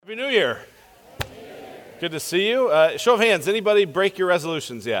Happy New Year. Good to see you. Show of hands, anybody break your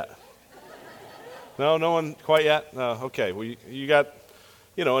resolutions yet? No one quite yet? No, okay. Well, you got,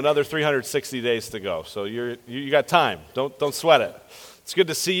 another 360 days to go. So you got time. Don't sweat it. It's good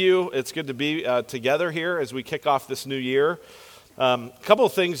to see you. It's good to be together here as we kick off this new year. A couple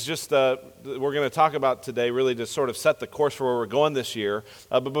of things we're going to talk about today, really to sort of set the course for where we're going this year.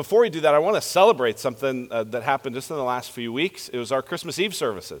 But before we do that, I want to celebrate something that happened just in the last few weeks. It was our Christmas Eve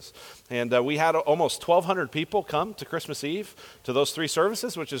services. And we had almost 1,200 people come to Christmas Eve to those three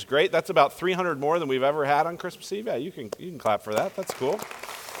services, which is great. That's about 300 more than we've ever had on Christmas Eve. Yeah, you can clap for that. That's cool.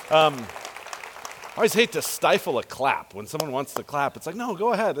 I always hate to stifle a clap. When someone wants to clap, it's like, no,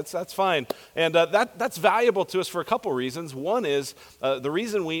 go ahead. That's fine. And that's valuable to us for a couple reasons. One is the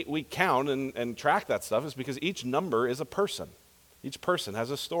reason we count and track that stuff is because each number is a person. Each person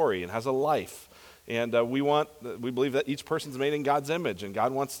has a story and has a life. And we believe that each person's made in God's image, and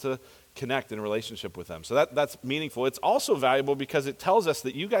God wants to connect in relationship with them. So that's meaningful. It's also valuable because it tells us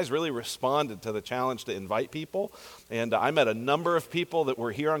that you guys really responded to the challenge to invite people. And I met a number of people that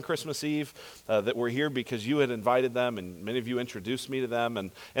were here on Christmas Eve that were here because you had invited them, and many of you introduced me to them.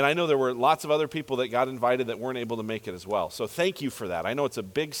 And I know there were lots of other people that got invited that weren't able to make it as well. So thank you for that. I know it's a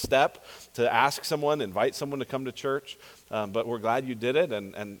big step to ask someone, invite someone to come to church, but we're glad you did it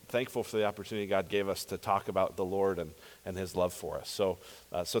and thankful for the opportunity God gave us to talk about the Lord and his love for us. So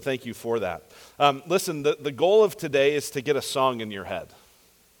thank you for that. Listen, the goal of today is to get a song in your head.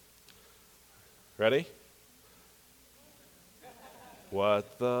 Ready?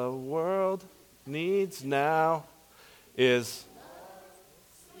 What the world needs now is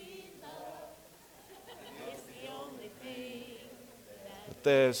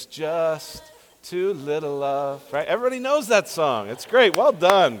there's just too little love. Right? Everybody knows that song. It's great. Well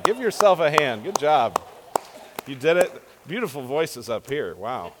done. Give yourself a hand. Good job. You did it. Beautiful voices up here.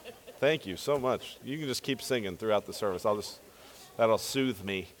 Wow. Thank you so much. You can just keep singing throughout the service. That'll soothe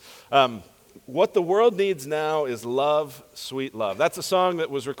me. What the world needs now is love, sweet love. That's a song that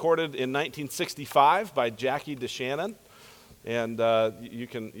was recorded in 1965 by Jackie DeShannon. And you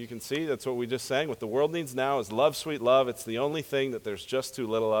can see that's what we just sang. What the world needs now is love, sweet love. It's the only thing that there's just too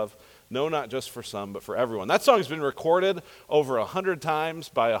little of. No, not just for some, but for everyone. That song's been recorded over 100 times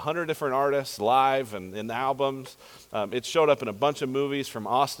by 100 different artists, live and in albums. It showed up in a bunch of movies, from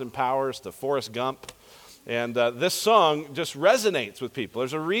Austin Powers to Forrest Gump. And this song just resonates with people.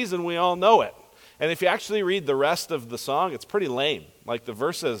 There's a reason we all know it. And if you actually read the rest of the song, it's pretty lame. Like, the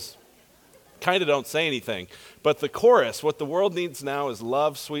verses kind of don't say anything. But the chorus, what the world needs now is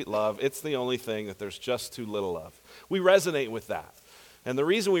love, sweet love. It's the only thing that there's just too little of. We resonate with that. And the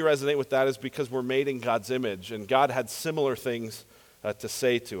reason we resonate with that is because we're made in God's image, and God had similar things to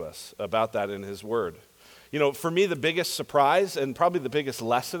say to us about that in his word. For me, the biggest surprise and probably the biggest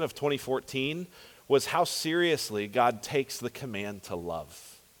lesson of 2014 was how seriously God takes the command to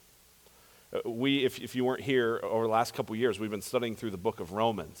love. If you weren't here over the last couple years, we've been studying through the book of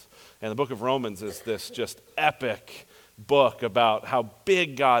Romans. And the book of Romans is this just epic book about how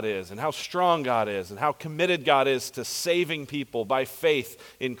big God is and how strong God is and how committed God is to saving people by faith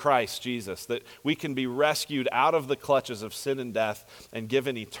in Christ Jesus, that we can be rescued out of the clutches of sin and death and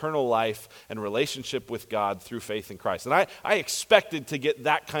given eternal life and relationship with God through faith in Christ. And I expected to get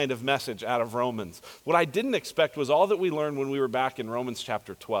that kind of message out of Romans. What I didn't expect was all that we learned when we were back in Romans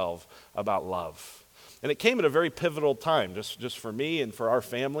chapter 12 about love. And it came at a very pivotal time, just for me and for our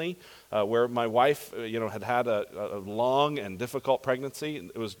family, where my wife, had a long and difficult pregnancy.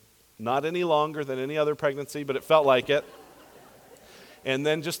 It was not any longer than any other pregnancy, but it felt like it. And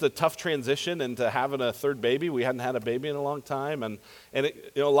then just a tough transition into having a third baby. We hadn't had a baby in a long time, and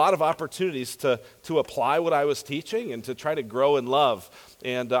it, a lot of opportunities to apply what I was teaching and to try to grow in love.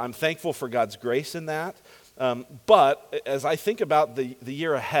 And I'm thankful for God's grace in that. But as I think about the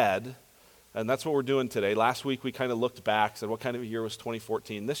year ahead, and that's what we're doing today. Last week we kind of looked back, said what kind of a year was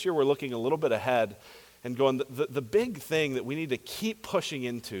 2014. This year we're looking a little bit ahead and going, the big thing that we need to keep pushing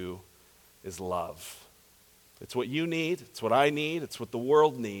into is love. It's what you need, it's what I need, it's what the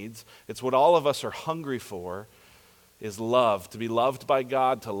world needs, it's what all of us are hungry for, is love. To be loved by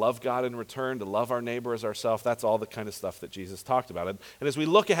God, to love God in return, to love our neighbor as ourselves. That's all the kind of stuff that Jesus talked about. And as we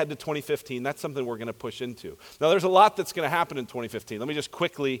look ahead to 2015, that's something we're going to push into. Now, there's a lot that's going to happen in 2015. Let me just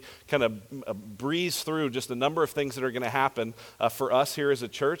quickly kind of breeze through just a number of things that are going to happen for us here as a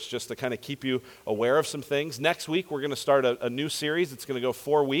church, just to kind of keep you aware of some things. Next week, we're going to start a new series. It's going to go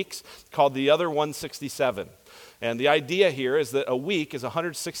 4 weeks, called The Other 167. And the idea here is that a week is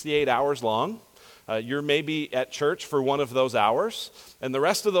 168 hours long. You're maybe at church for one of those hours, and the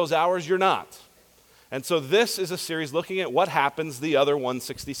rest of those hours you're not. And so this is a series looking at what happens the other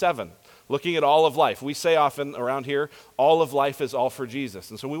 167, looking at all of life. We say often around here, all of life is all for Jesus.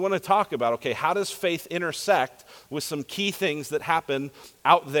 And so we want to talk about, okay, how does faith intersect with some key things that happen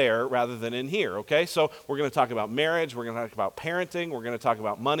out there rather than in here, okay? So we're going to talk about marriage, we're going to talk about parenting, we're going to talk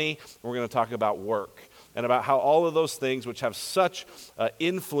about money, we're going to talk about work, and about how all of those things which have such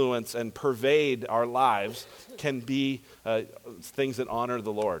influence and pervade our lives can be things that honor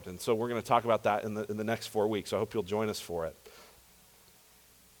the Lord. And so we're going to talk about that in the next 4 weeks. So I hope you'll join us for it.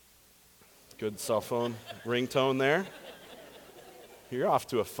 Good cell phone ringtone there. You're off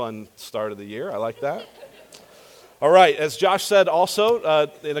to a fun start of the year. I like that. All right, as Josh said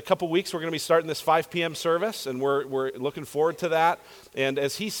also, in a couple weeks we're going to be starting this 5 p.m. service, and we're looking forward to that. And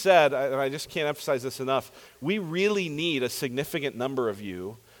as he said, and I just can't emphasize this enough, we really need a significant number of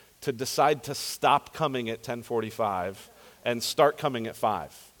you to decide to stop coming at 10:45 and start coming at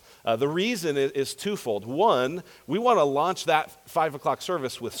 5. The reason is twofold. One, we want to launch that 5 o'clock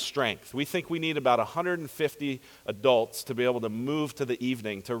service with strength. We think we need about 150 adults to be able to move to the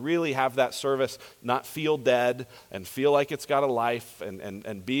evening, to really have that service not feel dead and feel like it's got a life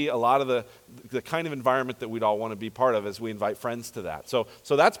and be a lot of the kind of environment that we'd all want to be part of as we invite friends to that. So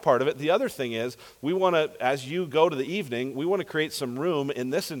that's part of it. The other thing is we want to, as you go to the evening, we want to create some room in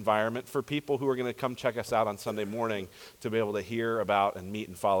this environment for people who are going to come check us out on Sunday morning to be able to hear about and meet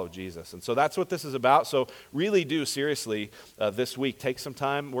and follow Jesus. And so that's what this is about. So really do seriously this week take some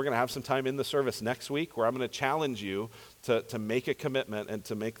time. We're going to have some time in the service next week where I'm going to challenge you to make a commitment and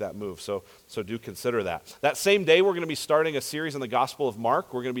to make that move. So do consider that. That same day, we're going to be starting a series on the Gospel of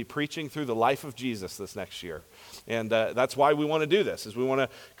Mark. We're going to be preaching through the life of Jesus this next year. And that's why we want to do this, is we want to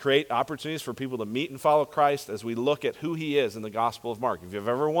create opportunities for people to meet and follow Christ as we look at who he is in the Gospel of Mark. If you've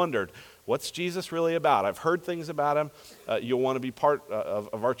ever wondered, what's Jesus really about? I've heard things about him. You'll want to be part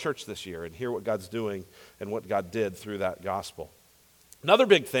of our church this year and hear what God's doing and what God did through that gospel. Another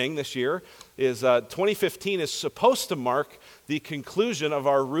big thing this year is 2015 is supposed to mark the conclusion of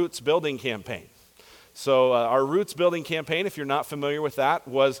our Roots building campaign. So our Roots building campaign, if you're not familiar with that,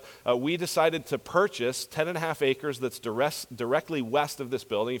 was we decided to purchase 10.5 acres that's directly west of this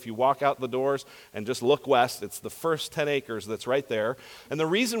building. If you walk out the doors and just look west, it's the first 10 acres that's right there. And the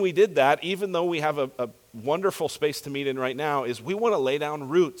reason we did that, even though we have a wonderful space to meet in right now, is we want to lay down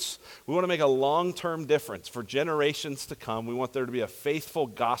roots. We want to make a long-term difference for generations to come. We want there to be a faithful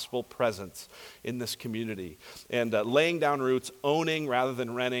gospel presence in this community. And laying down roots, owning rather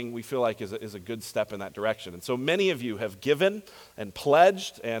than renting, we feel like is a good step in that direction. And so many of you have given and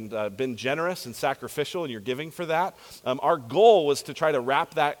pledged and been generous and sacrificial in your giving for that. Our goal was to try to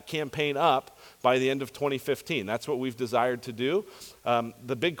wrap that campaign up by the end of 2015. That's what we've desired to do.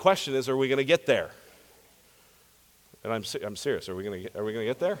 The big question is, are we going to get there? And I'm serious. Are we going to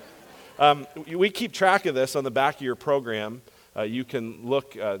get there? We keep track of this on the back of your program. You can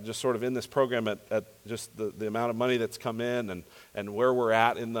look just sort of in this program at just the amount of money that's come in and where we're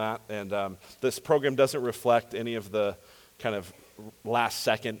at in that. And this program doesn't reflect any of the kind of last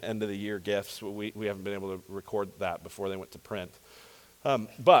second end of the year gifts. We haven't been able to record that before they went to print.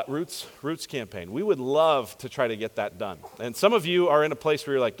 But Roots campaign, we would love to try to get that done. And some of you are in a place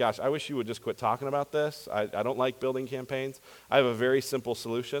where you're like, gosh, I wish you would just quit talking about this. I don't like building campaigns. I have a very simple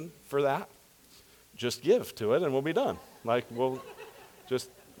solution for that. Just give to it and we'll be done. Like, we'll just,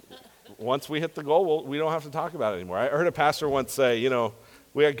 once we hit the goal, we don't have to talk about it anymore. I heard a pastor once say,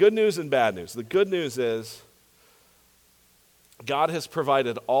 we have good news and bad news. The good news is God has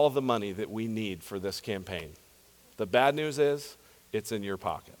provided all the money that we need for this campaign. The bad news is it's in your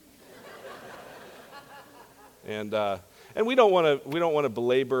pocket. And we don't want to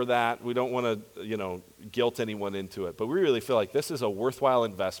belabor that. We don't want to, guilt anyone into it. But we really feel like this is a worthwhile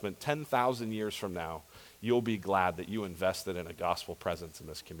investment. 10,000 years from now, you'll be glad that you invested in a gospel presence in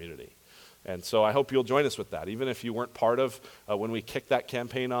this community. And so I hope you'll join us with that. Even if you weren't part of when we kicked that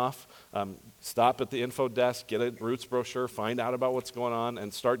campaign off, stop at the info desk, get a Roots brochure, find out about what's going on,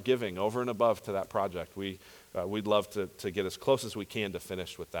 and start giving over and above to that project. We'd love to get as close as we can to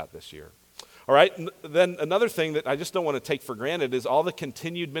finish with that this year. All right, then another thing that I just don't want to take for granted is all the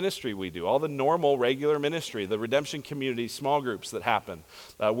continued ministry we do, all the normal, regular ministry, the Redemption Community small groups that happen.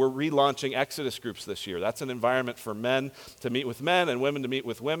 We're relaunching Exodus groups this year. That's an environment for men to meet with men and women to meet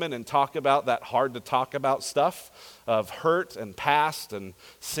with women and talk about that hard to talk about stuff of hurt and past and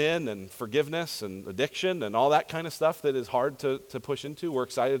sin and forgiveness and addiction and all that kind of stuff that is hard to push into. We're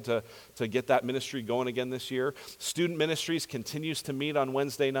excited to get that ministry going again this year. Student Ministries continues to meet on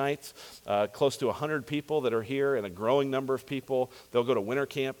Wednesday nights. close to 100 people that are here and a growing number of people. They'll go to winter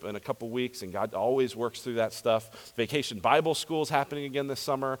camp in a couple weeks, and God always works through that stuff. Vacation Bible School is happening again this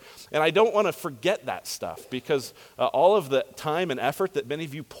summer. And I don't want to forget that stuff because all of the time and effort that many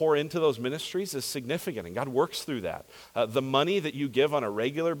of you pour into those ministries is significant, and God works through that. The money that you give on a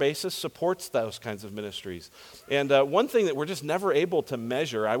regular basis supports those kinds of ministries. And one thing that we're just never able to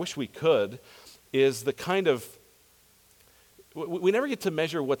measure, I wish we could, is the kind of, we never get to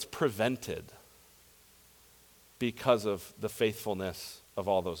measure what's prevented because of the faithfulness of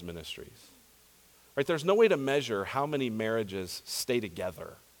all those ministries. Right? There's no way to measure how many marriages stay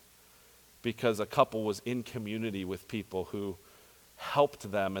together because a couple was in community with people who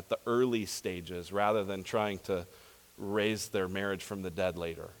helped them at the early stages rather than trying to raise their marriage from the dead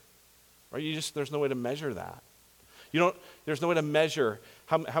later. Right? There's no way to measure that. There's no way to measure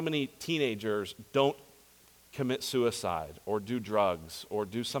how many teenagers don't commit suicide or do drugs or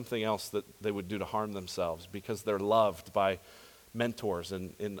do something else that they would do to harm themselves because they're loved by mentors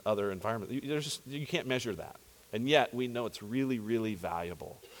in other environments. You can't measure that. And yet we know it's really, really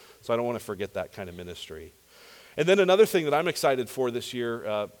valuable. So I don't want to forget that kind of ministry. And then another thing that I'm excited for this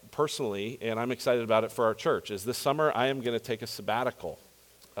year personally, and I'm excited about it for our church, is this summer I am going to take a sabbatical.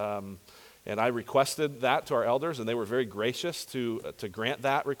 And I requested that to our elders, and they were very gracious to grant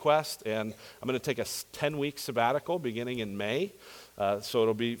that request. And I'm going to take a 10-week sabbatical beginning in May. So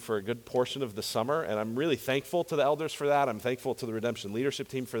it'll be for a good portion of the summer. And I'm really thankful to the elders for that. I'm thankful to the Redemption leadership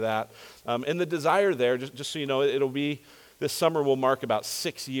team for that. And the desire there, just so you know, this summer will mark about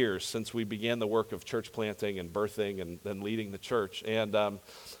 6 years since we began the work of church planting and birthing and then leading the church. And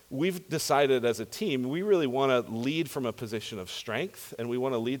we've decided as a team, we really want to lead from a position of strength, and we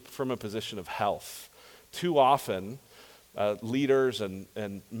want to lead from a position of health. Too often, leaders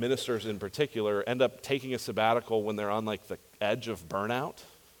and ministers in particular end up taking a sabbatical when they're on like the edge of burnout.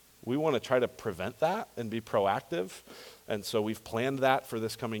 We want to try to prevent that and be proactive. And so we've planned that for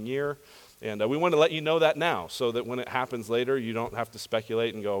this coming year. And we want to let you know that now so that when it happens later, you don't have to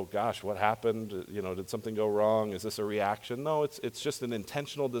speculate and go, gosh, what happened? Did something go wrong? Is this a reaction? No, it's just an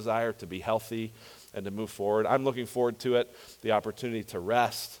intentional desire to be healthy and to move forward. I'm looking forward to it, the opportunity to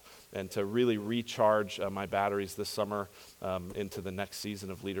rest and to really recharge my batteries this summer into the next season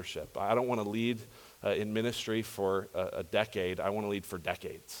of leadership. I don't want to lead in ministry for a decade. I want to lead for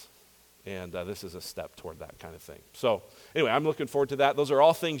decades. And this is a step toward that kind of thing. So anyway, I'm looking forward to that. Those are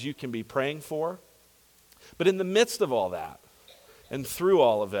all things you can be praying for. But in the midst of all that, and through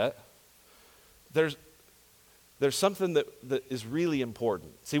all of it, there's something that is really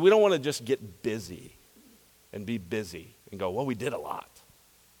important. See, we don't want to just get busy and be busy and go, well, we did a lot.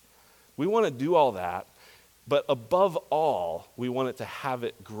 We want to do all that, but above all, we want it to have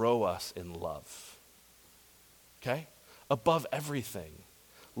it grow us in love. Okay? Above everything.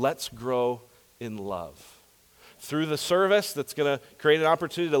 Let's grow in love. Through the service that's going to create an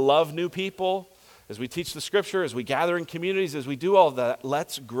opportunity to love new people, as we teach the scripture, as we gather in communities, as we do all that,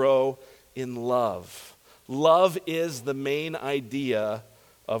 let's grow in love. Love is the main idea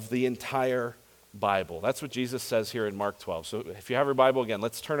of the entire Bible. That's what Jesus says here in Mark 12. So if you have your Bible again,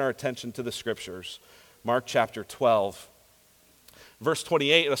 let's turn our attention to the scriptures. Mark chapter 12. Verse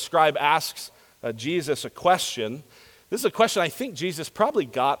 28, a scribe asks Jesus a question. This is a question I think Jesus probably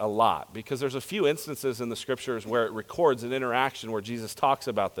got a lot because there's a few instances in the scriptures where it records an interaction where Jesus talks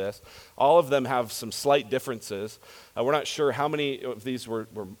about this. All of them have some slight differences. We're not sure how many of these were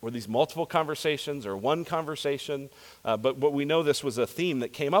these multiple conversations or one conversation, but we know this was a theme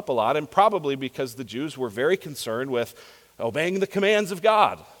that came up a lot, and probably because the Jews were very concerned with obeying the commands of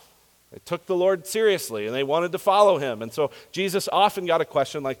God. They took the Lord seriously, and they wanted to follow him. And so Jesus often got a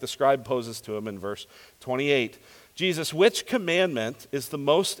question like the scribe poses to him in verse 28. Jesus, which commandment is the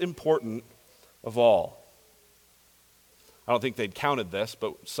most important of all? I don't think they'd counted this,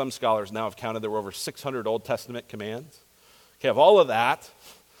 but some scholars now have counted there were over 600 Old Testament commands. Okay, of all of that,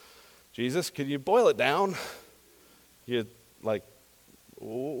 Jesus, could you boil it down?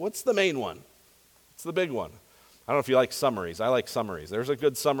 What's the main one? What's the big one? I don't know if you like summaries. I like summaries. There's a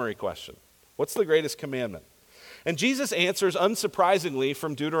good summary question. What's the greatest commandment? And Jesus answers unsurprisingly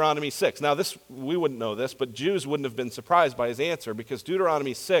from Deuteronomy 6. Now, we wouldn't know this, but Jews wouldn't have been surprised by his answer because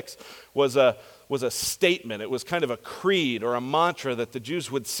Deuteronomy 6 was a statement. It was kind of a creed or a mantra that the Jews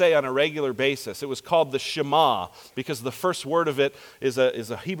would say on a regular basis. It was called the Shema because the first word of it is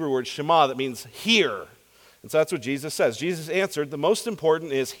a Hebrew word, Shema, that means hear. And so that's what Jesus says. Jesus answered, the most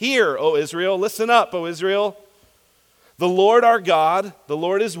important is, hear, O Israel, listen up, O Israel. The Lord our God, the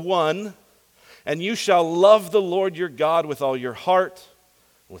Lord is one, and you shall love the Lord your God with all your heart,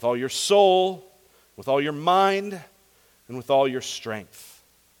 with all your soul, with all your mind, and with all your strength.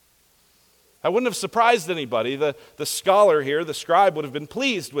 I wouldn't have surprised anybody. The scholar here, the scribe, would have been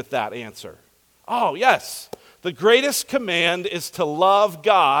pleased with that answer. Oh, yes, the greatest command is to love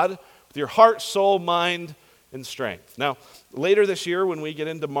God with your heart, soul, mind, and strength. Now, later this year when we get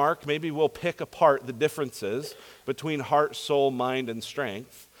into Mark, maybe we'll pick apart the differences between heart, soul, mind, and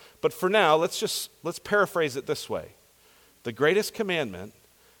strength. But for now, let's paraphrase it this way. The greatest commandment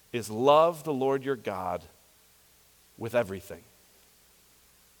is love the Lord your God with everything.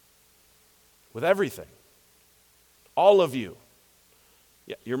 With everything. All of you.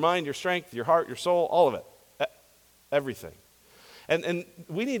 Yeah, your mind, your strength, your heart, your soul, all of it. Everything. And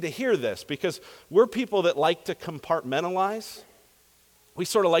we need to hear this because we're people that like to compartmentalize. We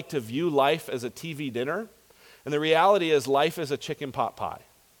sort of like to view life as a TV dinner. And the reality is life is a chicken pot pie.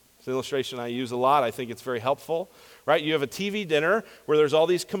 It's an illustration I use a lot. I think it's very helpful. Right? You have a TV dinner where there's all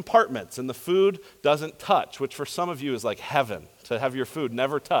these compartments and the food doesn't touch, which for some of you is like heaven to have your food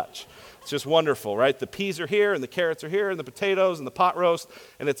never touch. It's just wonderful, right? The peas are here and the carrots are here and the potatoes and the pot roast,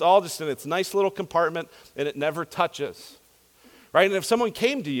 and it's all just in its nice little compartment and it never touches. Right? And if someone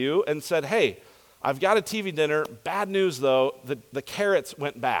came to you and said, hey, I've got a TV dinner, bad news though, the carrots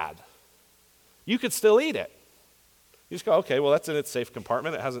went bad. You could still eat it. You just go, okay, well that's in its safe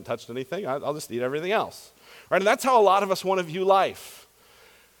compartment. It hasn't touched anything. I'll just eat everything else. Right? And that's how a lot of us want to view life.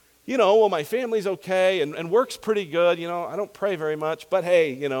 You know, well, my family's okay and work's pretty good. You know, I don't pray very much, but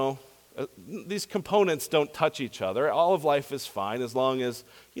hey, you know, these components don't touch each other. All of life is fine as long as,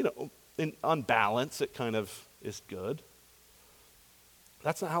 you know, on balance, it kind of is good.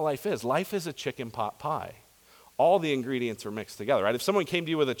 That's not how life is. Life is a chicken pot pie. All the ingredients are mixed together, right? If someone came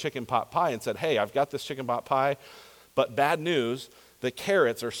to you with a chicken pot pie and said, hey, I've got this chicken pot pie, but bad news, the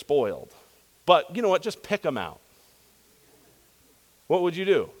carrots are spoiled. But you know what? Just pick them out. What would you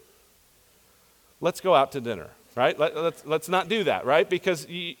do? Let's go out to dinner, right? Let's not do that, right? Because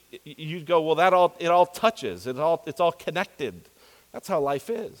you'd go, well, it all touches. It's all connected. That's how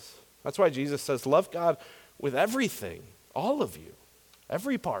life is. That's why Jesus says, love God with everything, all of you,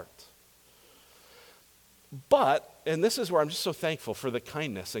 every part. But, and this is where I'm just so thankful for the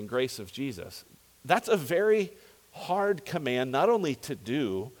kindness and grace of Jesus, that's a very hard command not only to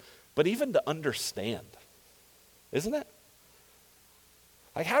do, but even to understand, isn't it?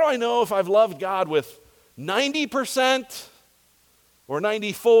 Like, how do I know if I've loved God with 90% or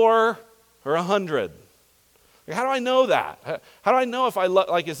 94 or 100? Like, how do I know that? How do I know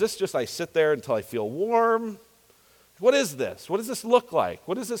if is this just I sit there until I feel warm? What is this? What does this look like?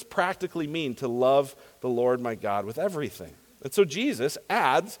 What does this practically mean to love the Lord my God with everything? And so Jesus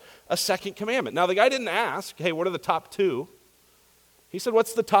adds a second commandment. Now, the guy didn't ask, hey, what are the top two? He said,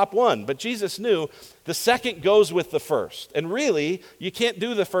 what's the top one? But Jesus knew the second goes with the first. And really, you can't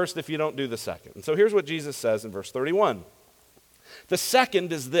do the first if you don't do the second. And so here's what Jesus says in verse 31. The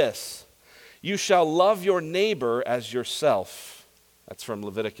second is this: you shall love your neighbor as yourself. That's from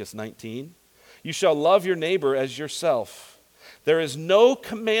Leviticus 19. You shall love your neighbor as yourself. There is no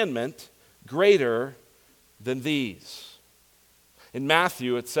commandment greater than these. In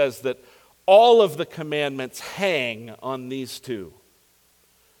Matthew, it says that all of the commandments hang on these two.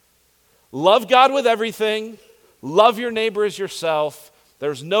 Love God with everything. Love your neighbor as yourself.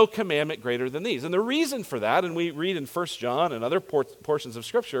 There's no commandment greater than these. And the reason for that, and we read in 1 John and other portions of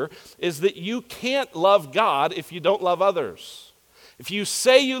Scripture, is that you can't love God if you don't love others. If you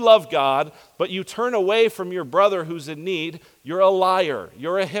say you love God, but you turn away from your brother who's in need, you're a liar.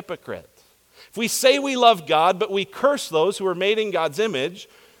 You're a hypocrite. If we say we love God, but we curse those who are made in God's image,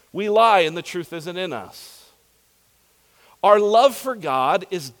 we lie and the truth isn't in us. Our love for God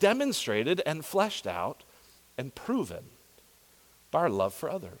is demonstrated and fleshed out and proven by our love for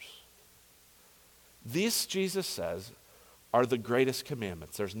others. These, Jesus says, are the greatest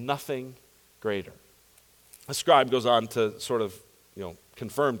commandments. There's nothing greater. The scribe goes on to sort of,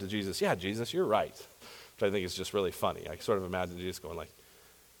 confirm to Jesus, yeah, Jesus, you're right. Which I think is just really funny. I sort of imagine Jesus going like,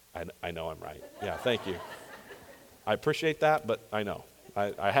 I know I'm right. Yeah, thank you. I appreciate that, but I know.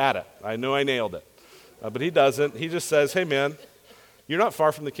 I had it. I knew I nailed it. But he doesn't. He just says, hey, man, you're not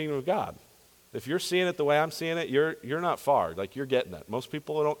far from the kingdom of God. If you're seeing it the way I'm seeing it, you're not far. Like, you're getting it. Most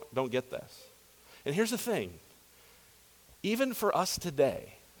people don't get this. And here's the thing. Even for us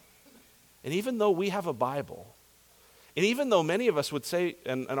today, and even though we have a Bible, and even though many of us would say,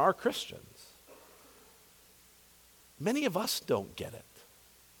 and are Christians, many of us don't get it.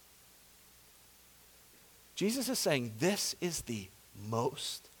 Jesus is saying this is the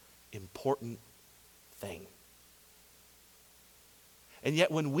most important thing. And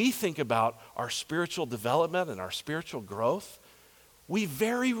yet when we think about our spiritual development and our spiritual growth, we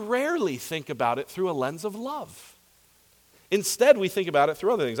very rarely think about it through a lens of love. Instead, we think about it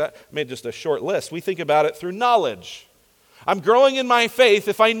through other things. I made just a short list. We think about it through knowledge. I'm growing in my faith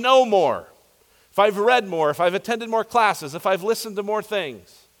if I know more, if I've read more, if I've attended more classes, if I've listened to more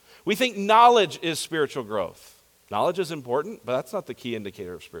things. We think knowledge is spiritual growth. Knowledge is important, but that's not the key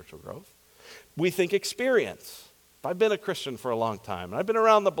indicator of spiritual growth. We think experience. If I've been a Christian for a long time, and I've been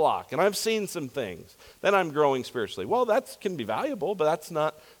around the block, and I've seen some things, then I'm growing spiritually. Well, that can be valuable, but that's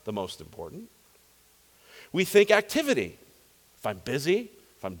not the most important. We think activity. If I'm busy,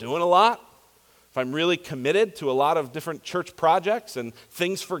 if I'm doing a lot, if I'm really committed to a lot of different church projects and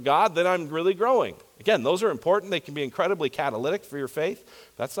things for God, then I'm really growing. Again, those are important. They can be incredibly catalytic for your faith.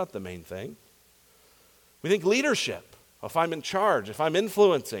 That's not the main thing. We think leadership. If I'm in charge, if I'm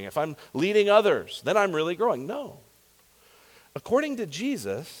influencing, if I'm leading others, then I'm really growing. No. According to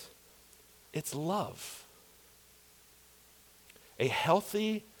Jesus, it's love. A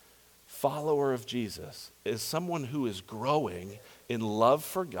healthy follower of Jesus is someone who is growing in love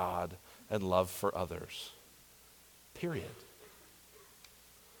for God and love for others. Period.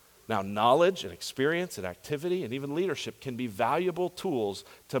 Now, knowledge and experience and activity and even leadership can be valuable tools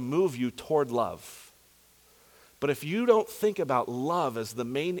to move you toward love. But if you don't think about love as the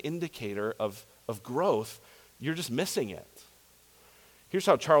main indicator of growth, you're just missing it. Here's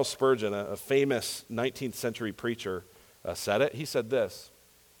how Charles Spurgeon, a famous 19th century preacher, said it. He said this: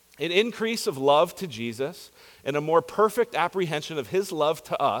 an increase of love to Jesus and a more perfect apprehension of his love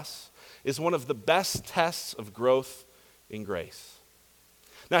to us is one of the best tests of growth in grace.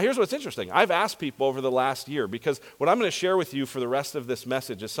 Now, here's what's interesting. I've asked people over the last year, because what I'm going to share with you for the rest of this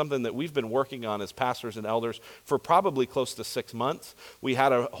message is something that we've been working on as pastors and elders for probably close to 6 months. We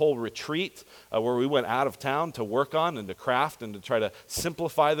had a whole retreat where we went out of town to work on and to craft and to try to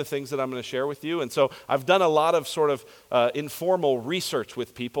simplify the things that I'm going to share with you. And so I've done a lot of sort of informal research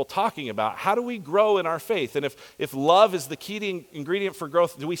with people talking about how do we grow in our faith? And if love is the key ingredient for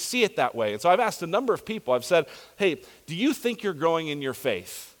growth, do we see it that way? And so I've asked a number of people. I've said, hey, do you think you're growing in your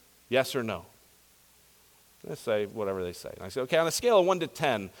faith? Yes or no? They say whatever they say. And I say, okay, on a scale of 1 to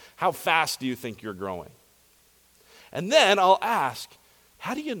 10, how fast do you think you're growing? And then I'll ask,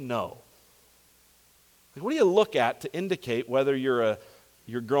 how do you know? Like, what do you look at to indicate whether you're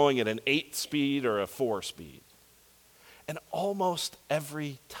growing at an 8 speed or a 4 speed? And almost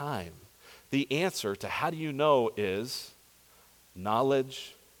every time, the answer to how do you know is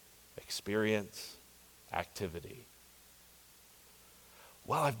knowledge, experience, activity.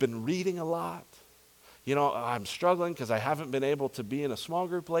 Well, I've been reading a lot. You know, I'm struggling because I haven't been able to be in a small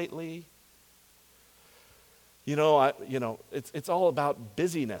group lately. It's all about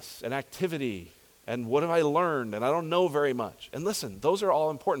busyness and activity and what have I learned, and I don't know very much. And listen, those are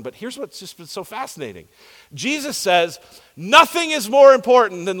all important, but here's what's just been so fascinating. Jesus says, nothing is more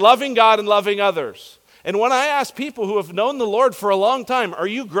important than loving God and loving others. And when I ask people who have known the Lord for a long time, are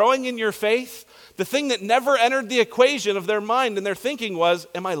you growing in your faith? The thing that never entered the equation of their mind and their thinking was,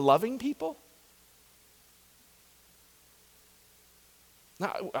 am I loving people?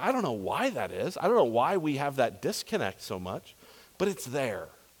 Now, I don't know why that is. I don't know why we have that disconnect so much, but it's there.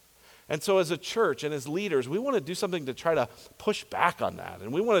 And so as a church and as leaders, we want to do something to try to push back on that.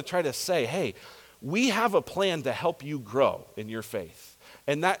 And we want to try to say, hey, we have a plan to help you grow in your faith.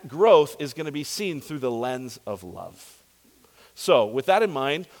 And that growth is going to be seen through the lens of love. So with that in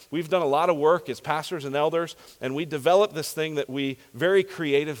mind, we've done a lot of work as pastors and elders, and we developed this thing that we very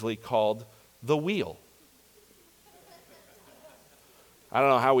creatively called the wheel. I don't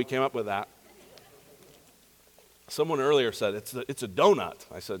know how we came up with that. Someone earlier said, it's a donut.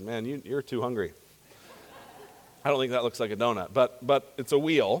 I said, man, you're too hungry. I don't think that looks like a donut, but it's a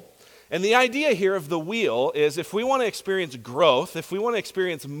wheel. And the idea here of the wheel is if we want to experience growth, if we want to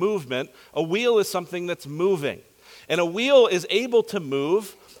experience movement, a wheel is something that's moving. And a wheel is able to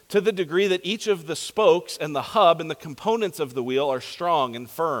move to the degree that each of the spokes and the hub and the components of the wheel are strong and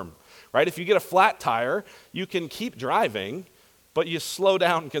firm, right? If you get a flat tire, you can keep driving, but you slow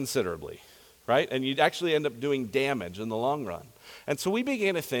down considerably, right? And you'd actually end up doing damage in the long run. And so we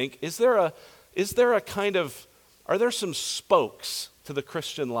began to think, are there some spokes to the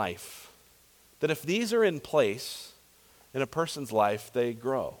Christian life that if these are in place in a person's life, they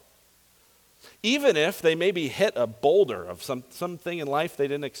grow? Even if they maybe hit a boulder of something in life they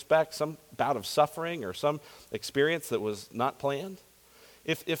didn't expect, some bout of suffering or some experience that was not planned,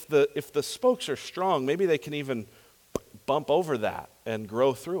 if the spokes are strong, maybe they can even bump over that and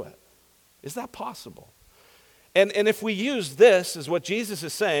grow through it. Is that possible? And if we use this as what Jesus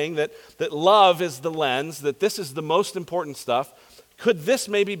is saying, that love is the lens, that this is the most important stuff, could this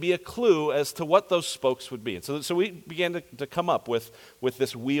maybe be a clue as to what those spokes would be? And so we began to come up with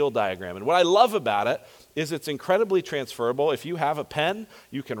this wheel diagram. And what I love about it is it's incredibly transferable. If you have a pen,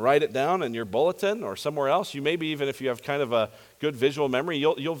 you can write it down in your bulletin or somewhere else. You maybe even if you have kind of a good visual memory,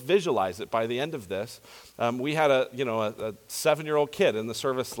 you'll visualize it by the end of this. We had a 7-year-old kid in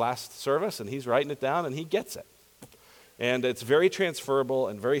the last service, and he's writing it down, and he gets it. And it's very transferable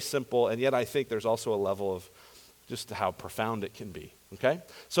and very simple, and yet I think there's also a level of just how profound it can be, okay?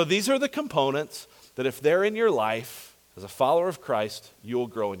 So these are the components that if they're in your life, as a follower of Christ, you'll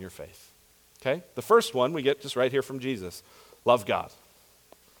grow in your faith, okay? The first one we get just right here from Jesus. Love God.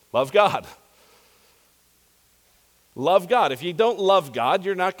 Love God. Love God. If you don't love God,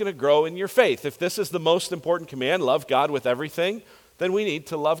 you're not going to grow in your faith. If this is the most important command, love God with everything, then we need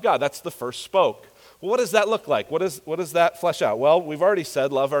to love God. That's the first spoke. Well, what does that look like? What does that flesh out? Well, we've already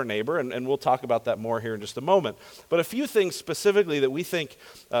said love our neighbor, and we'll talk about that more here in just a moment. But a few things specifically that we think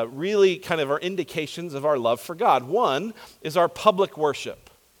really kind of are indications of our love for God. One is our public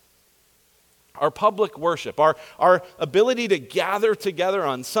worship. Our public worship, our ability to gather together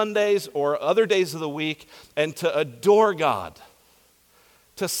on Sundays or other days of the week and to adore God,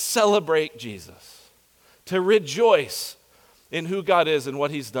 to celebrate Jesus, to rejoice in who God is and what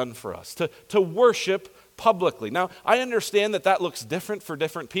he's done for us, to worship publicly. Now, I understand that looks different for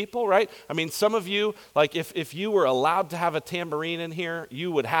different people, right? I mean, some of you, like if you were allowed to have a tambourine in here,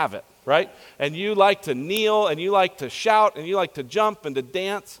 you would have it, right? And you like to kneel, and you like to shout, and you like to jump and to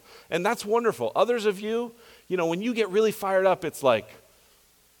dance, and that's wonderful. Others of you, when you get really fired up, it's like,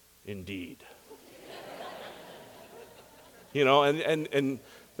 indeed. And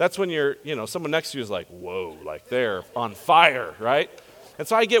that's when someone next to you is like, whoa, like they're on fire, right? And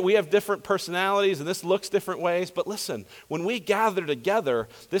so we have different personalities, and this looks different ways. But listen, when we gather together,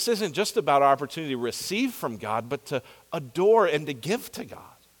 this isn't just about our opportunity to receive from God, but to adore and to give to God.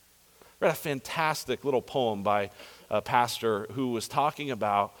 I read a fantastic little poem by a pastor who was talking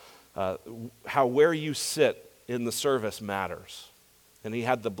about how where you sit in the service matters. And he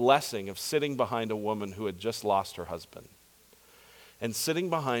had the blessing of sitting behind a woman who had just lost her husband. And sitting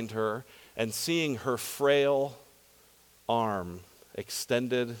behind her and seeing her frail arm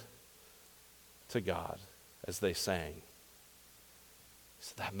extended to God as they sang.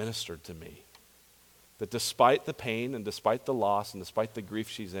 So that ministered to me. That despite the pain and despite the loss and despite the grief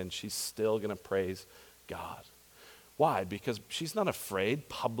she's in, she's still going to praise God. Why? Because she's not afraid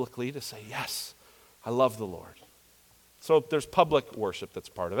publicly to say, yes, I love the Lord. So there's public worship that's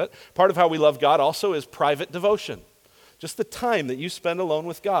part of it. Part of how we love God also is private devotion. Just the time that you spend alone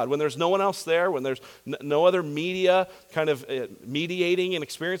with God. When there's no one else there, when there's no other media kind of mediating an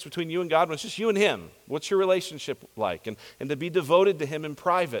experience between you and God, when it's just you and him. What's your relationship like? And to be devoted to him in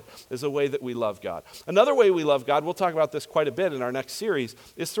private is a way that we love God. Another way we love God, we'll talk about this quite a bit in our next series,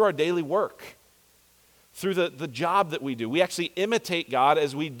 is through our daily work. Through the job that we do. We actually imitate God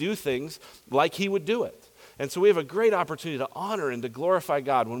as we do things like he would do it. And so we have a great opportunity to honor and to glorify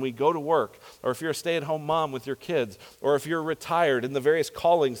God when we go to work, or if you're a stay-at-home mom with your kids, or if you're retired in the various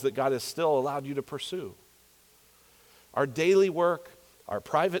callings that God has still allowed you to pursue. Our daily work, our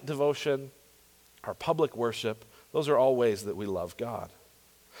private devotion, our public worship, those are all ways that we love God.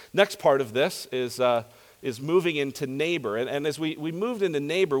 Next part of this is moving into neighbor. And as we moved into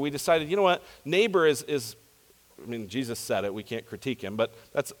neighbor, we decided, you know what, neighbor is I mean, Jesus said it, we can't critique him, but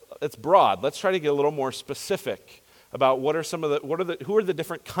it's broad. Let's try to get a little more specific about who are the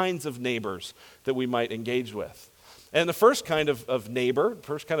different kinds of neighbors that we might engage with. And the first kind of neighbor,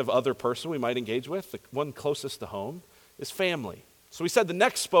 first kind of other person we might engage with, the one closest to home, is family. So we said the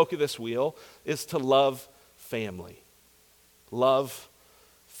next spoke of this wheel is to love family. Love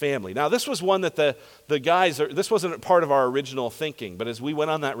family. Now, this was one that the guys, this wasn't part of our original thinking, but as we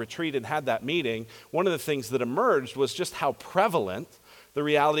went on that retreat and had that meeting, one of the things that emerged was just how prevalent the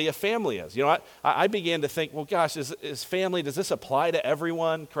reality of family is. I began to think, well, gosh, is family, does this apply to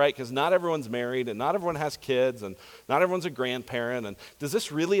everyone, right? Because not everyone's married, and not everyone has kids, and not everyone's a grandparent, and does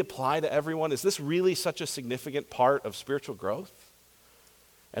this really apply to everyone? Is this really such a significant part of spiritual growth?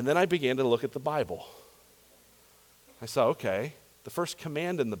 And then I began to look at the Bible. I saw, okay, the first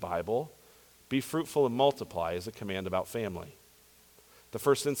command in the Bible, be fruitful and multiply, is a command about family. The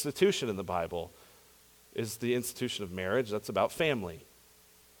first institution in the Bible is the institution of marriage. That's about family.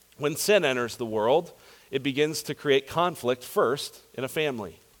 When sin enters the world, it begins to create conflict first in a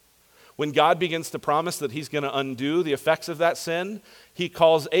family. When God begins to promise that he's going to undo the effects of that sin, he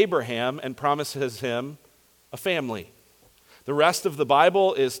calls Abraham and promises him a family. The rest of the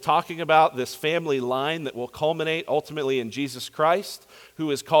Bible is talking about this family line that will culminate ultimately in Jesus Christ, who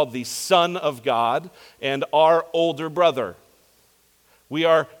is called the Son of God and our older brother. We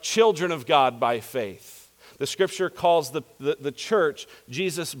are children of God by faith. The scripture calls the church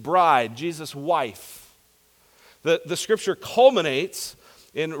Jesus' bride, Jesus' wife. The scripture culminates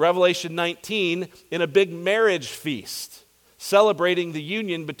in Revelation 19 in a big marriage feast, celebrating the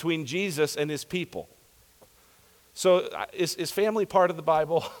union between Jesus and his people. So is family part of the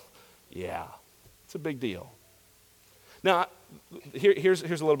Bible? Yeah, it's a big deal. Now, here's a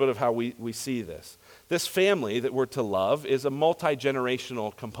little bit of how we see this. This family that we're to love is a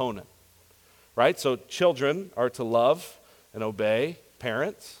multi-generational component, right? So children are to love and obey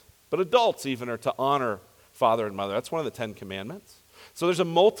parents, but adults even are to honor father and mother. That's one of the 10 Commandments. So there's a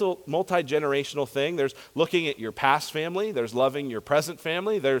multi-generational thing. There's looking at your past family. There's loving your present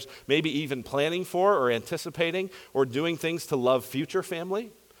family. There's maybe even planning for or anticipating or doing things to love future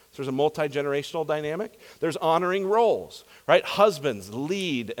family. So there's a multi-generational dynamic. There's honoring roles, right? Husbands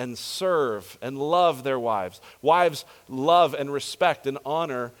lead and serve and love their wives. Wives love and respect and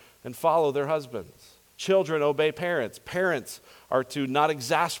honor and follow their husbands. Children obey parents. Parents are to not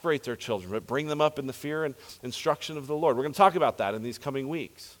exasperate their children, but bring them up in the fear and instruction of the Lord. We're going to talk about that in these coming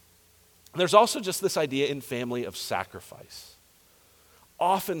weeks. There's also just this idea in family of sacrifice.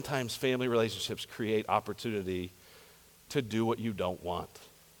 Oftentimes, family relationships create opportunity to do what you don't want,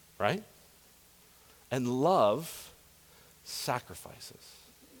 right? And love sacrifices.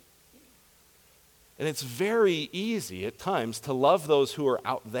 And it's very easy at times to love those who are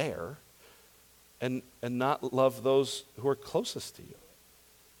out there and not love those who are closest to you.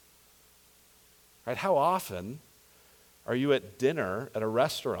 Right? How often are you at dinner at a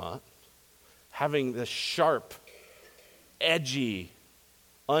restaurant having this sharp, edgy,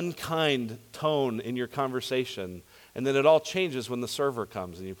 unkind tone in your conversation, and then it all changes when the server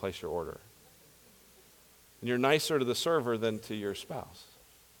comes and you place your order? And you're nicer to the server than to your spouse.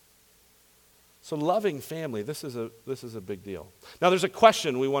 So loving family, this is a big deal. Now there's a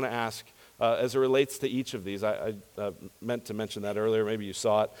question we want to ask as it relates to each of these. I meant to mention that earlier, maybe you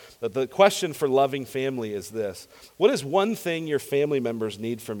saw it. But the question for loving family is this: what is one thing your family members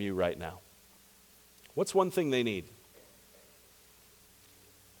need from you right now? What's one thing they need?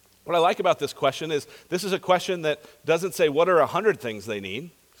 What I like about this question is this is a question that doesn't say what are 100 things they need,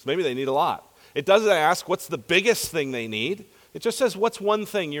 because maybe they need a lot. It doesn't ask what's the biggest thing they need. It just says what's one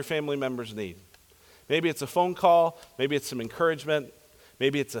thing your family members need. Maybe it's a phone call, maybe it's some encouragement,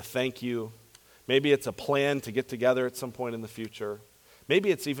 maybe it's a thank you, maybe it's a plan to get together at some point in the future,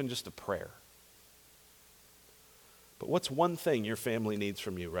 maybe it's even just a prayer. But what's one thing your family needs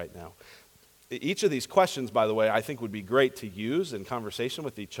from you right now? Each of these questions, by the way, I think would be great to use in conversation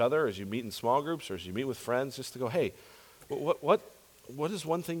with each other as you meet in small groups or as you meet with friends, just to go, hey, what is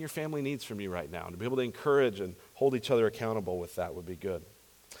one thing your family needs from you right now? And to be able to encourage and hold each other accountable with that would be good.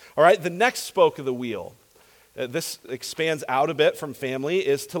 All right, the next spoke of the wheel, this expands out a bit from family,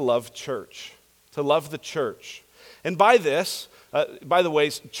 is to love church, to love the church. And by this, by the way,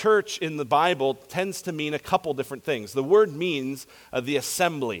 church in the Bible tends to mean a couple different things. The word means the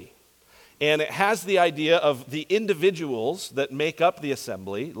assembly. And it has the idea of the individuals that make up the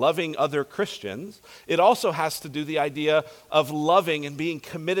assembly, loving other Christians. It also has to do the idea of loving and being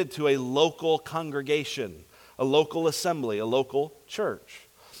committed to a local congregation, a local assembly, a local church.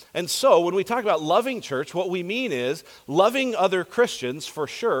 And so when we talk about loving church, what we mean is loving other Christians for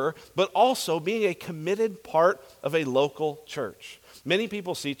sure, but also being a committed part of a local church. Many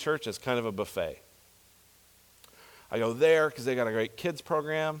people see church as kind of a buffet. I go there because they got a great kids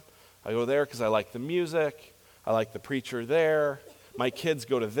program. I go there because I like the music. I like the preacher there. My kids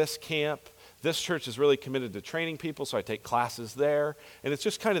go to this camp. This church is really committed to training people, so I take classes there. And it's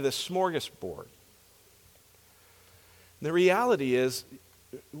just kind of this smorgasbord. The reality is,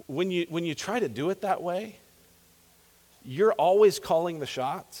 when you try to do it that way, you're always calling the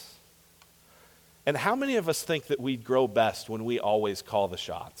shots. And how many of us think that we grow best when we always call the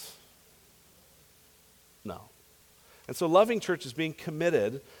shots? No. And so loving church is being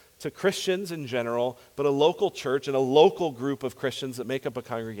committed to Christians in general, but a local church and a local group of Christians that make up a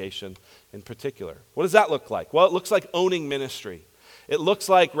congregation in particular. What does that look like? Well, it looks like owning ministry. It looks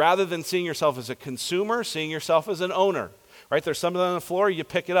like, rather than seeing yourself as a consumer, seeing yourself as an owner. Right? There's something on the floor, you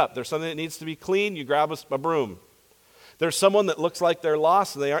pick it up. There's something that needs to be clean, you grab a broom. There's someone that looks like they're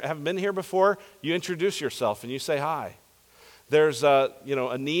lost and they haven't been here before, you introduce yourself and you say hi. There's a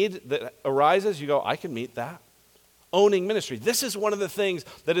need that arises, you go, I can meet that. Owning ministry. This is one of the things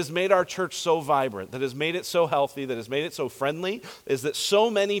that has made our church so vibrant, that has made it so healthy, that has made it so friendly, is that so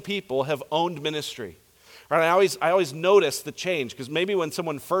many people have owned ministry. Right? I always notice the change, because maybe when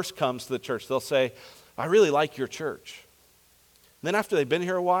someone first comes to the church, they'll say, I really like your church. And then after they've been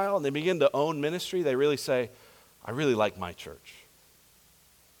here a while and they begin to own ministry, they really say, I really like my church.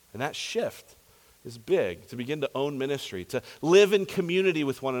 And that shift is big, to begin to own ministry, to live in community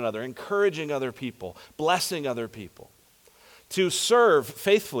with one another, encouraging other people, blessing other people, to serve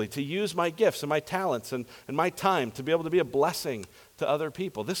faithfully, to use my gifts and my talents and my time to be able to be a blessing to other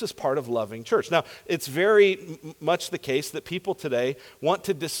people. This is part of loving church. Now, it's very much the case that people today want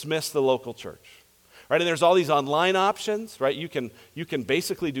to dismiss the local church. Right, and there's all these online options, right? You can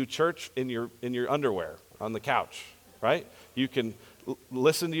basically do church in your underwear on the couch, right? You can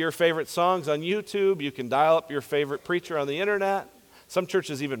listen to your favorite songs on YouTube. You can dial up your favorite preacher on the internet. Some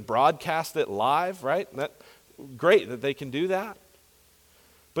churches even broadcast it live, right? Great that they can do that.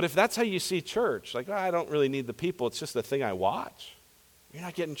 But if that's how you see church, like, I don't really need the people, it's just the thing I watch, you're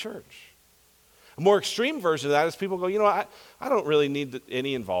not getting church. A more extreme version of that is people go, I don't really need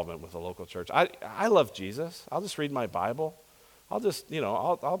any involvement with a local church. I love Jesus. I'll just read my Bible. I'll just,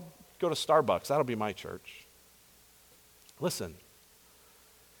 I'll go to Starbucks. That'll be my church. Listen,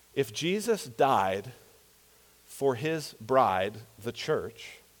 if Jesus died for his bride, the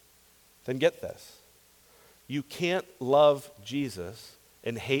church, then get this. You can't love Jesus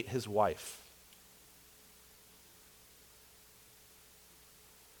and hate his wife.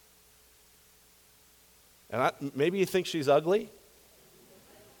 And maybe you think she's ugly.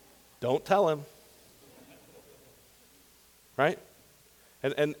 Don't tell him. Right?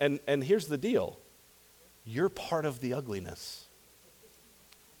 And here's the deal. You're part of the ugliness.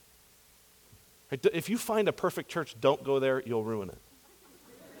 Right? If you find a perfect church, don't go there, you'll ruin it.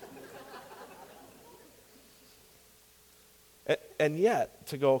 And yet,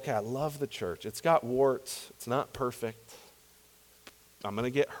 to go, okay, I love the church. It's got warts. It's not perfect. I'm going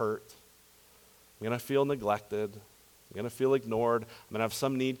to get hurt. I'm going to feel neglected. I'm going to feel ignored. I'm going to have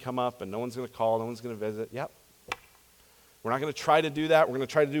some need come up and no one's going to call, no one's going to visit. Yep. We're not going to try to do that. We're going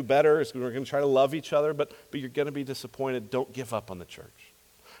to try to do better. We're going to try to love each other, but you're going to be disappointed. Don't give up on the church.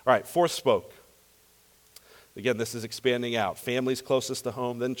 All right, fourth spoke. Again, this is expanding out. Families closest to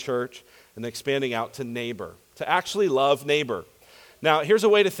home, then church, and then expanding out to neighbor. To actually love neighbor. Now, here's a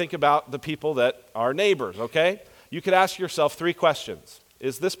way to think about the people that are neighbors, okay? You could ask yourself 3 questions.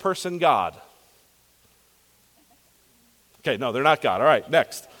 Is this person God? Okay, no, they're not God. All right,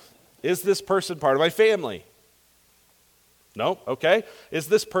 next. Is this person part of my family? No? Okay. Is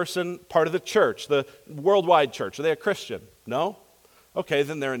this person part of the church, the worldwide church? Are they a Christian? No? Okay,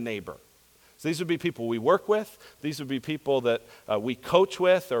 then they're a neighbor. So these would be people we work with. These would be people that we coach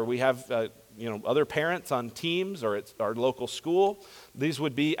with, or we have other parents on teams, or it's our local school. These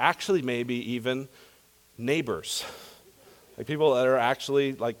would be actually maybe even neighbors. Like people that are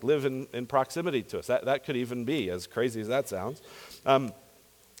actually live in proximity to us. That could even be, as crazy as that sounds.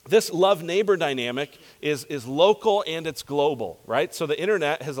 This love neighbor dynamic is local and it's global, right? So the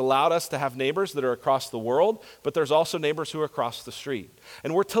internet has allowed us to have neighbors that are across the world, but there's also neighbors who are across the street.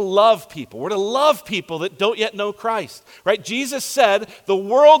 And we're to love people. We're to love people that don't yet know Christ, right? Jesus said, the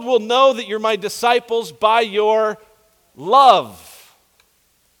world will know that you're my disciples by your love.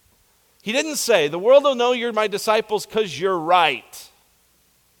 He didn't say, the world will know you're my disciples because you're right.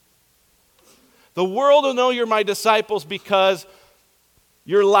 The world will know you're my disciples because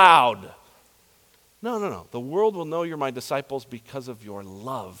you're loud. No. The world will know you're my disciples because of your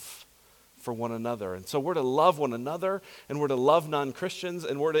love for one another. And so we're to love one another, and we're to love non-Christians,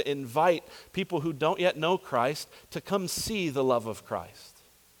 and we're to invite people who don't yet know Christ to come see the love of Christ.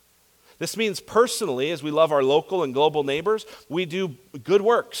 This means personally, as we love our local and global neighbors, we do good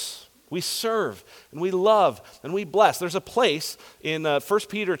works. We serve, and we love, and we bless. There's a place in 1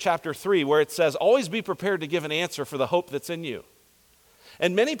 Peter chapter 3 where it says, always be prepared to give an answer for the hope that's in you.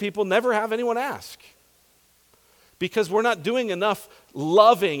 And many people never have anyone ask because we're not doing enough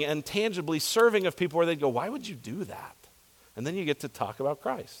loving and tangibly serving of people where they go, why would you do that? And then you get to talk about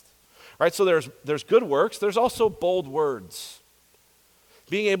Christ. Right? So there's good works. There's also bold words.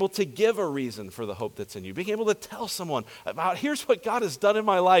 Being able to give a reason for the hope that's in you. Being able to tell someone about, here's what God has done in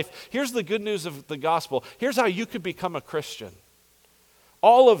my life. Here's the good news of the gospel. Here's how you could become a Christian.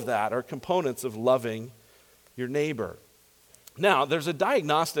 All of that are components of loving your neighbor. Now, there's a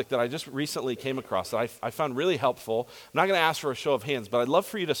diagnostic that I just recently came across that I found really helpful. I'm not going to ask for a show of hands, but I'd love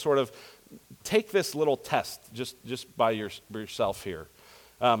for you to sort of take this little test just by yourself here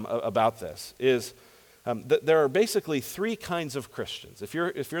about this. There are basically 3 kinds of Christians. If you're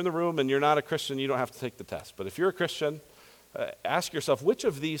in the room and you're not a Christian, you don't have to take the test. But if you're a Christian, ask yourself, which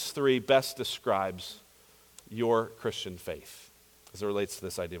of these 3 best describes your Christian faith as it relates to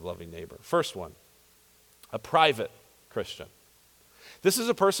this idea of loving neighbor? First one, a private Christian. This is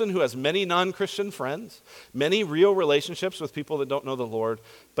a person who has many non-Christian friends, many real relationships with people that don't know the Lord,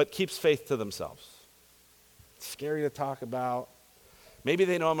 but keeps faith to themselves. It's scary to talk about, Maybe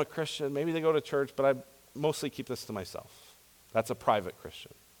they know I'm a Christian, maybe they go to church, but I mostly keep this to myself. That's a private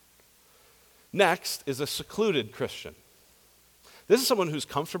Christian. Next is a secluded Christian. This is someone who's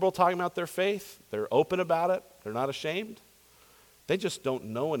comfortable talking about their faith. They're open about it. They're not ashamed. They just don't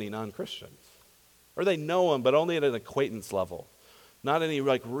know any non-Christians. Or they know them, but only at an acquaintance level. Not any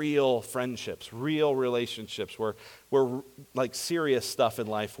like real friendships, real relationships where like serious stuff in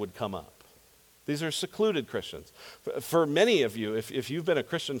life would come up. These are secluded Christians. For many of you, if you've been a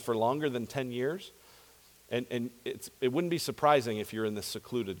Christian for longer than 10 years, and it wouldn't be surprising if you're in this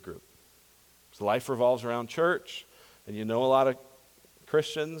secluded group. So life revolves around church, and you know a lot of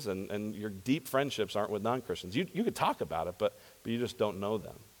Christians, and your deep friendships aren't with non-Christians. You could talk about it, but you just don't know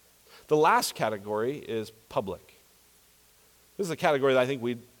them. The last category is public. This is a category that I think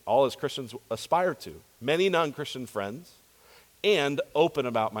we all as Christians aspire to. Many non-Christian friends, and open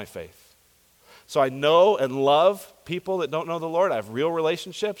about my faith. So I know and love people that don't know the Lord. I have real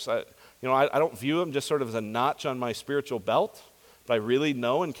relationships. I don't view them just sort of as a notch on my spiritual belt, but I really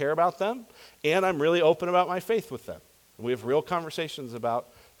know and care about them, and I'm really open about my faith with them. We have real conversations about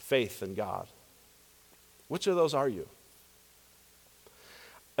faith and God. Which of those are you?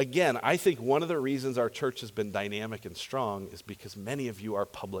 Again, I think one of the reasons our church has been dynamic and strong is because many of you are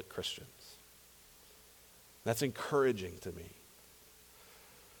public Christians. That's encouraging to me.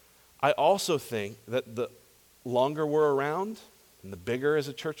 I also think that the longer we're around and the bigger as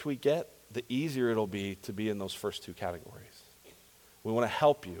a church we get, the easier it'll be to be in those first two categories. We want to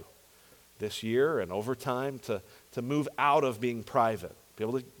help you this year and over time to move out of being private, be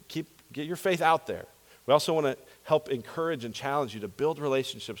able to get your faith out there. We also want to help encourage and challenge you to build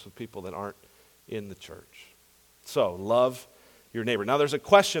relationships with people that aren't in the church. So, love your neighbor. Now, there's a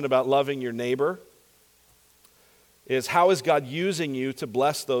question about loving your neighbor. Is how is God using you to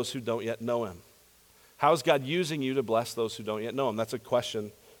bless those who don't yet know him? How is God using you to bless those who don't yet know him? That's a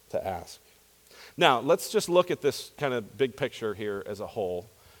question to ask. Now, let's just look at this kind of big picture here as a whole.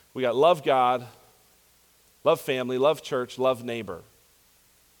 We got love God, love family, love church, love neighbor.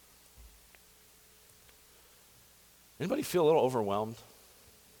 Anybody feel a little overwhelmed?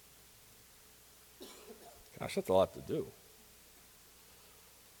 Gosh, that's a lot to do. I'm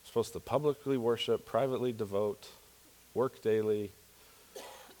supposed to publicly worship, privately devote, work daily,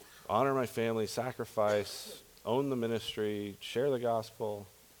 honor my family, sacrifice, own the ministry, share the gospel.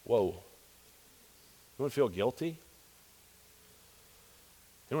 Whoa. Anyone feel guilty?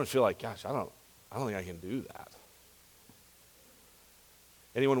 Anyone feel like, gosh, I don't think I can do that?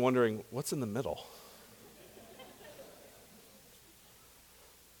 Anyone wondering, what's in the middle?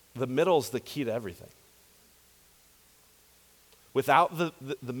 The middle's the key to everything. Without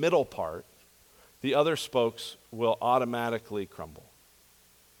the middle part, the other spokes will automatically crumble.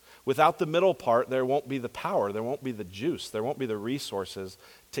 Without the middle part, there won't be the power, there won't be the juice, there won't be the resources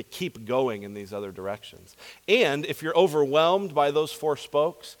to keep going in these other directions. And if you're overwhelmed by those four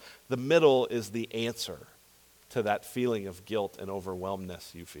spokes, the middle is the answer to that feeling of guilt and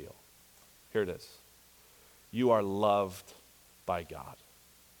overwhelmedness you feel. Here it is. You are loved by God.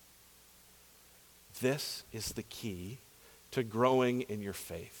 This is the key to growing in your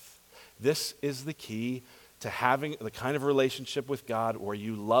faith. This is the key to having the kind of relationship with God where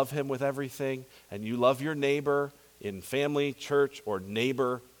you love him with everything and you love your neighbor in family, church, or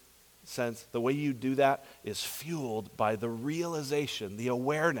neighbor sense. The way you do that is fueled by the realization, the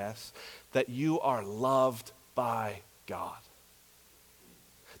awareness that you are loved by God.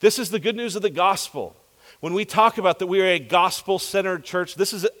 This is the good news of the gospel. When we talk about that we are a gospel-centered church,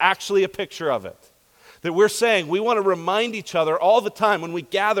 this is actually a picture of it. That we're saying we want to remind each other all the time when we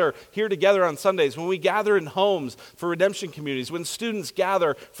gather here together on Sundays, when we gather in homes for redemption communities, when students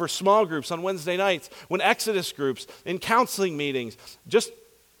gather for small groups on Wednesday nights, when Exodus groups, in counseling meetings, just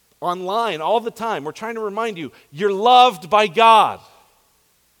online all the time. We're trying to remind you, you're loved by God.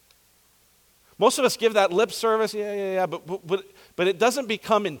 Most of us give that lip service, but it doesn't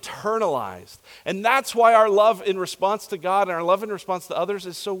become internalized. And that's why our love in response to God and our love in response to others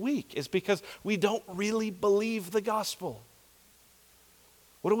is so weak, is because we don't really believe the gospel.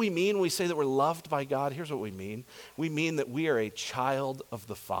 What do we mean when we say that we're loved by God? Here's what we mean. We mean that we are a child of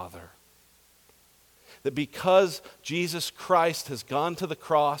the Father. That because Jesus Christ has gone to the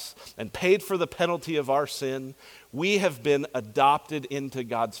cross and paid for the penalty of our sin, we have been adopted into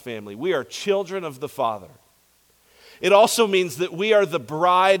God's family. We are children of the Father. It also means that we are the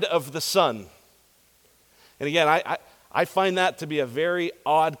bride of the Son. And again, I find that to be a very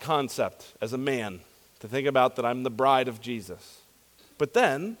odd concept as a man, to think about that I'm the bride of Jesus. But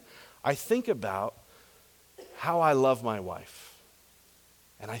then I think about how I love my wife.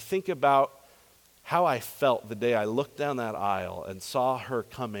 And I think about how I felt the day I looked down that aisle and saw her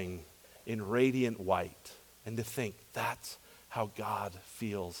coming in radiant white, and to think that's how God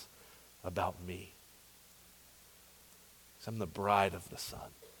feels about me. 'Cause I'm the bride of the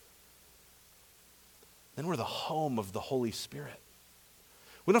Son. Then we're the home of the Holy Spirit.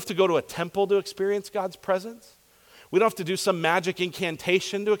 We don't have to go to a temple to experience God's presence. We don't have to do some magic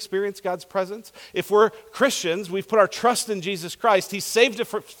incantation to experience God's presence. If we're Christians, we've put our trust in Jesus Christ. He saved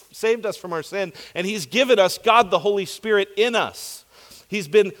us from our sin, and He's given us God the Holy Spirit in us. He's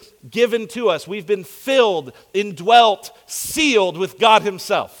been given to us. We've been filled, indwelt, sealed with God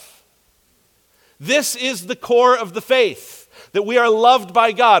Himself. This is the core of the faith, that we are loved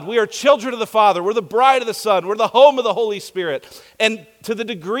by God. We are children of the Father. We're the bride of the Son. We're the home of the Holy Spirit. And to the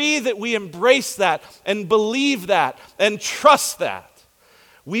degree that we embrace that and believe that and trust that,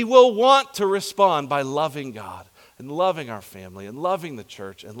 we will want to respond by loving God and loving our family and loving the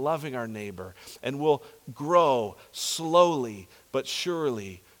church and loving our neighbor. And we'll grow slowly but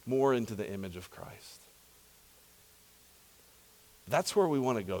surely more into the image of Christ. That's where we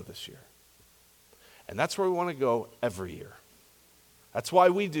want to go this year. And that's where we want to go every year. That's why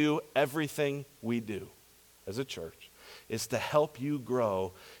we do everything we do as a church, is to help you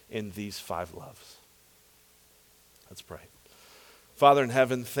grow in these 5 loves. Let's pray. Father in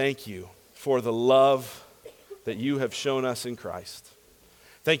heaven, thank you for the love that you have shown us in Christ.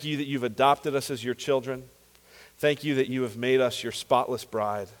 Thank you that you've adopted us as your children. Thank you that you have made us your spotless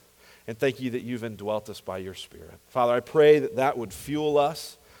bride. And thank you that you've indwelt us by your Spirit. Father, I pray that that would fuel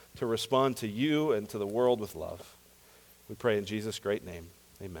us to respond to you and to the world with love. We pray in Jesus' great name.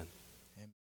 Amen.